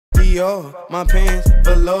Dior, my pants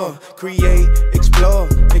velour. Create, explore,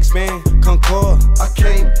 expand, concord. I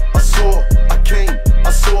came, I saw, I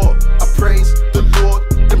praise the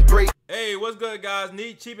Lord, then break. Hey, what's good, guys?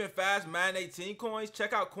 Need cheap and fast Madden 18 coins?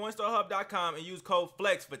 Check out coinstarhub.com and use code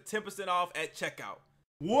FLEX for 10% off at checkout.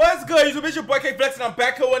 What's good, YouTube? It's your boy K Flex, and I'm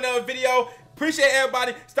back here with another video. Appreciate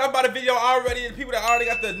everybody stopping by the video already. The people that already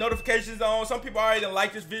got the notifications on. Some people already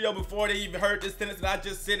liked this video before they even heard this sentence that I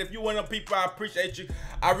just said. If you're one of them people, I appreciate you.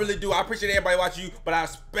 I really do. I appreciate everybody watching you, but I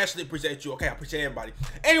especially appreciate you. Okay, I appreciate everybody.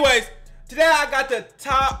 Anyways, today I got the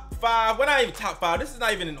top 5. Well, not even top 5. This is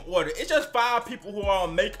not even in order. It's just 5 people who are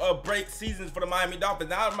on make or break seasons for the Miami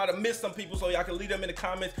Dolphins. Now, I might have missed some people, so y'all can leave them in the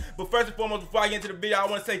comments. But first and foremost, before I get into the video, I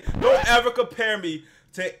want to say, don't ever compare me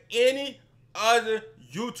to any other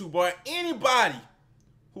YouTuber or anybody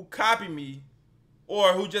who copy me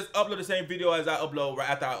or who just upload the same video as I upload right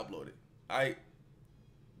after I upload it. Alright?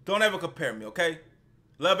 Don't ever compare me, okay?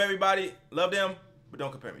 Love everybody, love them, but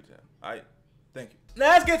don't compare me to them. Alright? Thank you. Now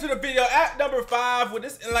let's get to the video. At number 5, with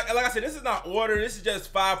this, and like I said, this is not order, this is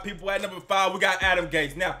just 5 people. At number 5, we got Adam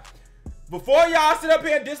Gase. Now, before y'all sit up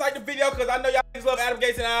here and dislike the video, because I know y'all love Adam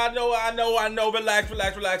Gase, and I know,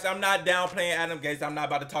 relax. I'm not downplaying Adam Gase. I'm not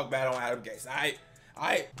about to talk bad on Adam Gase, alright?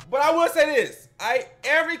 But I will say this, alright?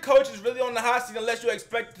 Every coach is really on the hot seat unless you're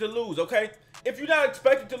expected to lose, okay? If you're not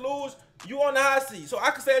expected to lose, you on the hot seat. So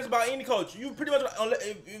I can say this about any coach. You pretty much,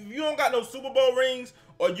 if you don't got no Super Bowl rings,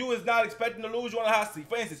 or you is not expecting to lose, you're on the hot seat.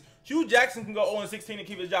 For instance, Hugh Jackson can go 0-16 and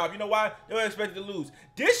keep his job. You know why? They were expected to lose.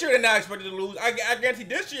 This year, they're not expected to lose. I guarantee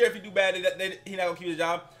this year, if he do bad, he's not going to keep his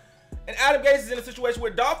job. And Adam Gase is in a situation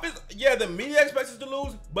where Dolphins, yeah, the media expects us to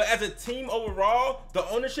lose, but as a team overall, the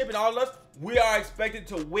ownership and all of us, we are expected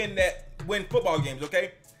to win football games,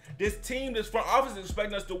 okay? This team, this front office is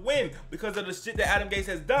expecting us to win because of the shit that Adam Gase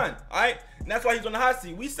has done, all right? And that's why he's on the hot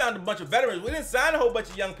seat. We signed a bunch of veterans. We didn't sign a whole bunch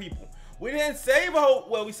of young people. We didn't save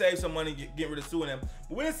well, we saved some money getting rid of Sue and them,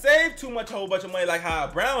 but we didn't save a whole bunch of money like how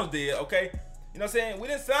Browns did, okay? You know what I'm saying? We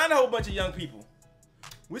didn't sign a whole bunch of young people.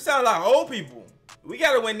 We signed a lot of old people. We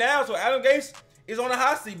got to win now, so Adam Gase is on the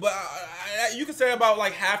hot seat, but you can say about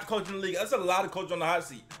like half the coaches in the league. That's a lot of coaches on the hot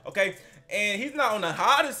seat, okay? And he's not on the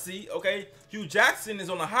hottest seat, okay? Hugh Jackson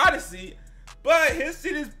is on the hottest seat, but his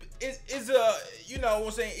seat is you know what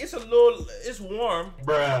I'm saying? It's warm,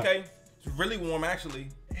 bruh. Okay? It's really warm, actually.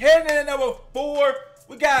 Heading in at number 4,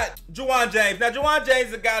 we got Juwan James. Now, Juwan James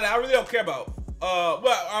is a guy that I really don't care about. Well,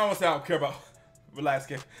 I don't want to say I don't care about. Relax,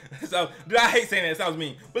 kid. So, dude, I hate saying that. It sounds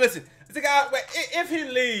mean. But listen, it's a guy, if he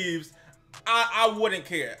leaves, I wouldn't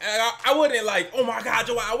care. I wouldn't like, oh my God,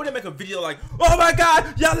 Juwan. I wouldn't make a video like, oh my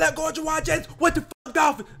God, y'all let go of Juwan James. What the fuck,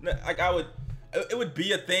 Dolphins? Like, it would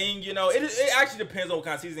be a thing, you know. It actually depends on what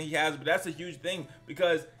kind of season he has, but that's a huge thing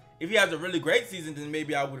because if he has a really great season, then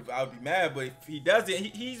maybe I would be mad. But if he doesn't,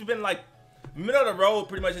 he's been like middle of the road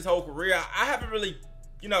pretty much his whole career. I haven't really,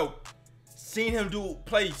 you know, seen him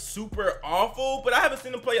play super awful, but I haven't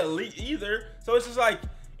seen him play elite either. So it's just like,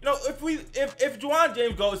 you know, if Juwan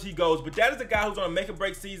James goes, he goes. But that is a guy who's gonna make a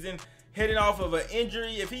break season, heading off of an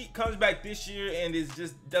injury. If he comes back this year and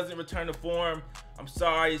just doesn't return to form, I'm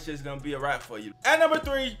sorry, it's just gonna be a wrap for you. At number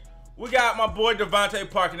 3, we got my boy Devante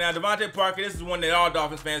Parker. Now, Devante Parker, this is one that all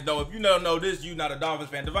Dolphins fans know. If you don't know this, you're not a Dolphins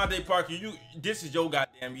fan. Devante Parker, this is your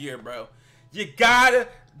goddamn year, bro. You gotta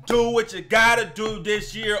do what you gotta do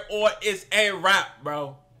this year or it's a wrap, bro.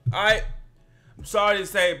 All right? I'm sorry to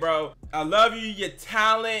say, bro. I love you. Your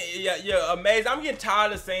talent, you're amazing. I'm getting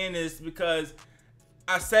tired of saying this because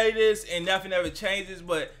I say this and nothing ever changes,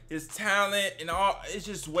 but his talent and all, it's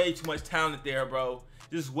just way too much talent there, bro.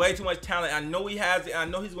 Just way too much talent. I know he has it. I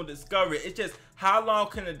know he's going to discover it. It's just, how long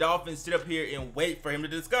can the Dolphins sit up here and wait for him to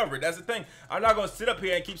discover it? That's the thing. I'm not going to sit up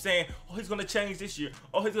here and keep saying, oh, he's going to change this year.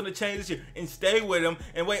 Oh, he's going to change this year. And stay with him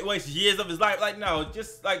and waste years of his life. Like, no,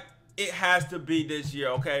 just like, it has to be this year,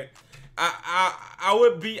 okay?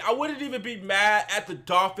 I wouldn't even be mad at the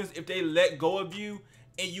Dolphins if they let go of you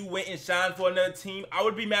and you went and shined for another team. I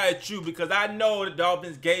would be mad at you because I know the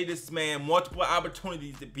Dolphins gave this man multiple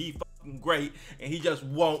opportunities to be great and he just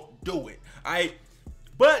won't do it. Alright,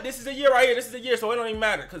 but this is a year right here. This is a year, so it don't even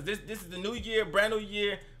matter because this is the new year, brand new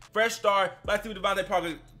year, fresh start. Let's see what Devante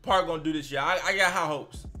Parker gonna do this year. I got high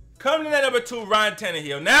hopes. Coming in at number 2, Ryan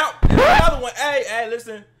Tannehill. Now another one. Hey,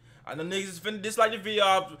 listen. I know niggas is finna dislike the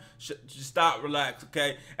video. Just stop, relax,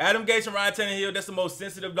 okay? Adam Gase and Ryan Tannehill. That's the most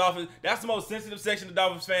sensitive Dolphins. That's the most sensitive section of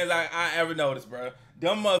Dolphins fans I ever noticed, bro.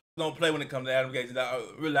 Them motherfuckers don't play when it comes to Adam Gase.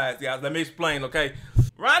 Relax, guys. Let me explain, okay?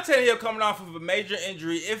 Ryan Tannehill coming off of a major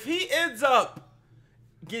injury. If he ends up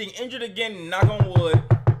getting injured again, knock on wood,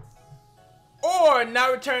 or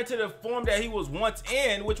not return to the form that he was once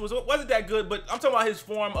in, which wasn't that good. But I'm talking about his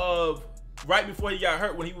form of right before he got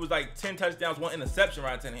hurt, when he was like 10 touchdowns, 1 interception,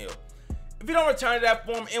 Ryan Tannehill. If you don't return to that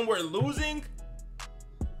form and we're losing,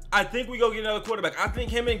 I think we go get another quarterback. I think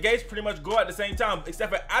him and Gase pretty much go at the same time,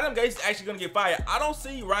 except for Adam Gase is actually going to get fired. I don't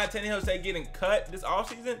see Ryan Tannehill say getting cut this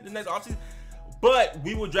next offseason, but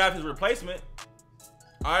we will draft his replacement.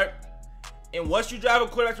 All right. And once you drive a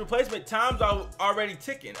quarterback's replacement, time's already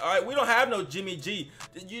ticking. All right, we don't have no Jimmy G.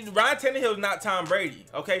 Ryan Tannehill is not Tom Brady.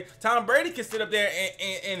 Okay, Tom Brady can sit up there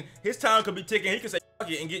and his time could be ticking. He can say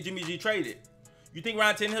fuck it and get Jimmy G traded. You think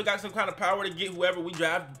Ryan Tannehill got some kind of power to get whoever we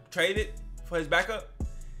draft traded for his backup?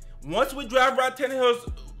 Once we draft Ryan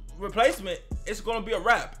Tannehill's replacement, it's going to be a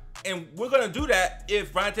wrap. And we're going to do that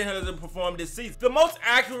if Ryan Tannehill doesn't perform this season. The most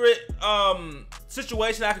accurate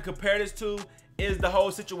situation I can compare this to is the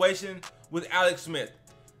whole situation with Alex Smith.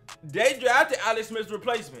 They drafted Alex Smith's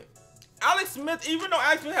replacement. Alex Smith, even though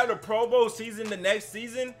Alex Smith had a Pro Bowl season the next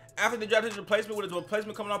season, after they drafted his replacement with his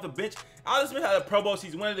replacement coming off the bench, Alex Smith had a Pro Bowl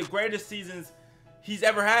season, one of the greatest seasons he's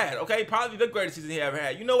ever had, okay? Probably the greatest season he ever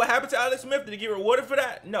had. You know what happened to Alex Smith? Did he get rewarded for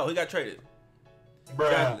that? No, he got traded.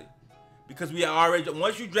 Exactly. Because we already,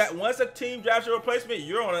 once a team drafts a replacement,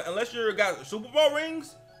 you're on it. Unless you're got Super Bowl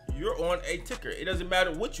rings, you're on a ticker. It doesn't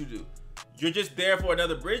matter what you do. You're just there for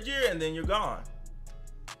another bridge year and then you're gone.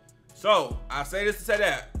 So I say this to say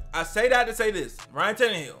that. I say that to say this. Ryan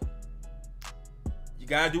Tannehill, you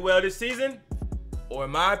gotta do well this season, or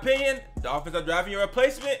in my opinion, the Dolphins are drafting your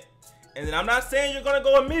replacement. And then I'm not saying you're gonna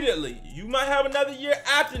go immediately. You might have another year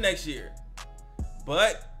after next year,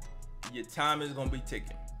 but your time is gonna be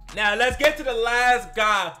ticking. Now let's get to the last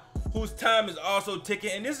guy whose time is also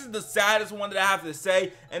ticking, and this is the saddest one that I have to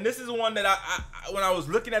say, and this is the one that I when I was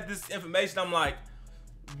looking at this information, I'm like,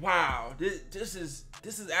 wow, this is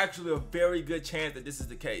actually a very good chance that this is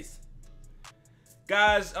the case.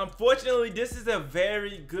 Guys, unfortunately, this is a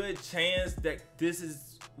very good chance that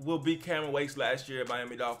this will be Cameron Wake's last year at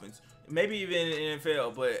Miami Dolphins, maybe even in the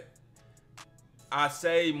NFL, but I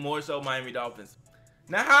say more so Miami Dolphins.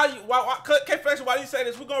 Now, K-Flex, why do you say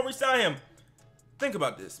this? We're gonna re-sign him. Think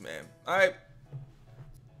about this, man. All right.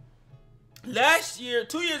 Last year,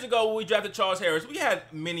 2 years ago, when we drafted Charles Harris, we had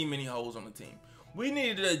many holes on the team. We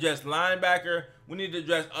needed to address linebacker. We needed to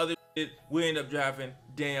address other shit. We ended up drafting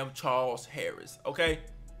damn Charles Harris, okay?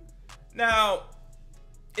 Now,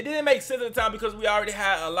 it didn't make sense at the time because we already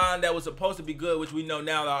had a line that was supposed to be good, which we know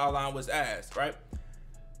now that our line was ass, right?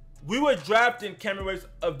 We were drafting Cameron Wake's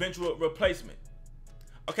eventual replacement,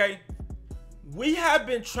 okay? We have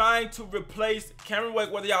been trying to replace Cameron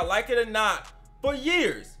Wake, whether y'all like it or not, for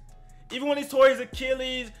years. Even when he tore his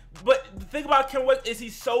Achilles. But the thing about Cameron Wake is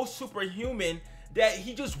he's so superhuman that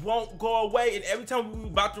he just won't go away. And every time we're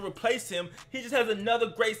about to replace him, he just has another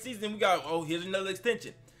great season. We got, oh, here's another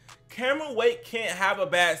extension. Cameron Wake can't have a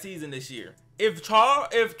bad season this year. If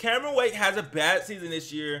Cameron Wake has a bad season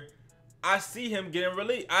this year, I see him getting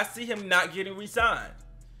released. I see him not getting re-signed.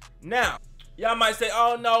 Now, y'all might say,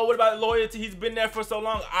 oh no, what about loyalty? He's been there for so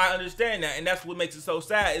long. I understand that, and that's what makes it so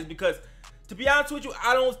sad, is because, to be honest with you,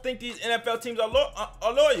 I don't think these NFL teams are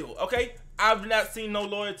loyal, okay? I've not seen no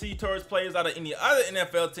loyalty towards players out of any other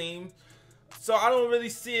NFL team, so I don't really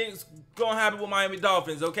see it gonna happen with Miami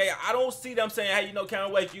Dolphins, okay? I don't see them saying, hey, you know,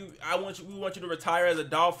 Cameron Wake, we want you to retire as a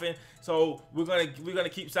Dolphin, so we're gonna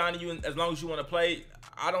keep signing you as long as you want to play.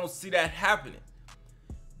 I don't see that happening.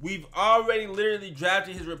 We've already literally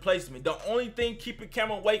drafted his replacement. The only thing keeping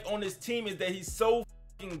Cameron Wake on this team is that he's so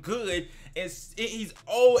fucking good, and he's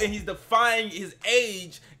old, and he's defying his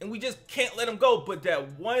age, and we just can't let him go. But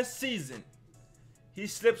that one season, he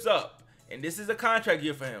slips up, and this is a contract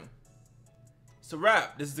year for him. It's a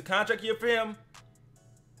wrap. This is a contract year for him.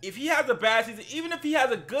 If he has a bad season, even if he has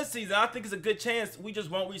a good season, I think it's a good chance we just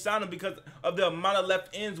won't re-sign him because of the amount of left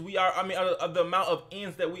ends of the amount of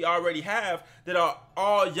ends that we already have that are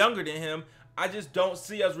all younger than him. I just don't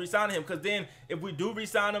see us re-signing him, because then if we do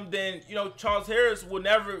re-sign him, then, you know, Charles Harris will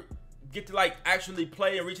never get to like actually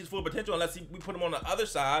play and reach his full potential unless we put him on the other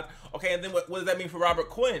side. Okay, and then what does that mean for Robert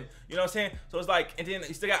Quinn? You know what I'm saying? So it's like, and then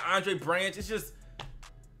you still got Andre Branch. It's just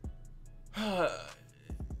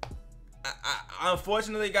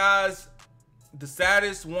unfortunately, guys, the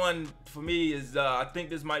saddest one for me is I think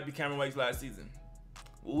this might be Cameron Wake's last season.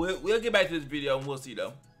 We'll get back to this video and we'll see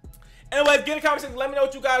though. Anyways, get in the comment section. Let me know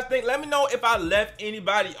what you guys think. Let me know if I left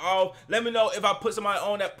anybody off. Let me know if I put somebody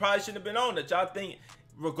on that probably shouldn't have been on, that y'all think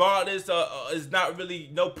regardless is not really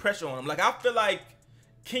no pressure on him. Like, I feel like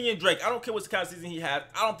Kenyon Drake, I don't care what kind of season he had,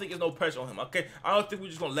 I don't think there's no pressure on him, okay? I don't think we're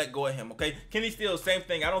just gonna let go of him, okay? Kenny Steele, same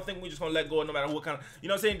thing. I don't think we're just gonna let go of no matter what kind of, you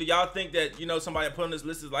know what I'm saying? Do y'all think that, you know, somebody put on this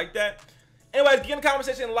list is like that? Anyways, get in the comment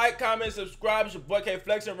section, like, comment, subscribe. It's your boy K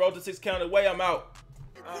Flex and roll to 6 count away. I'm out.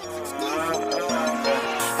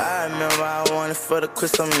 I remember I wanted for the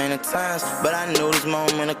quit so many times, but I knew this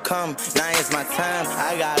moment would come. Now it's my time.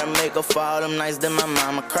 I gotta make up for all them nights that my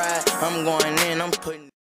mama cried. I'm going in, I'm putting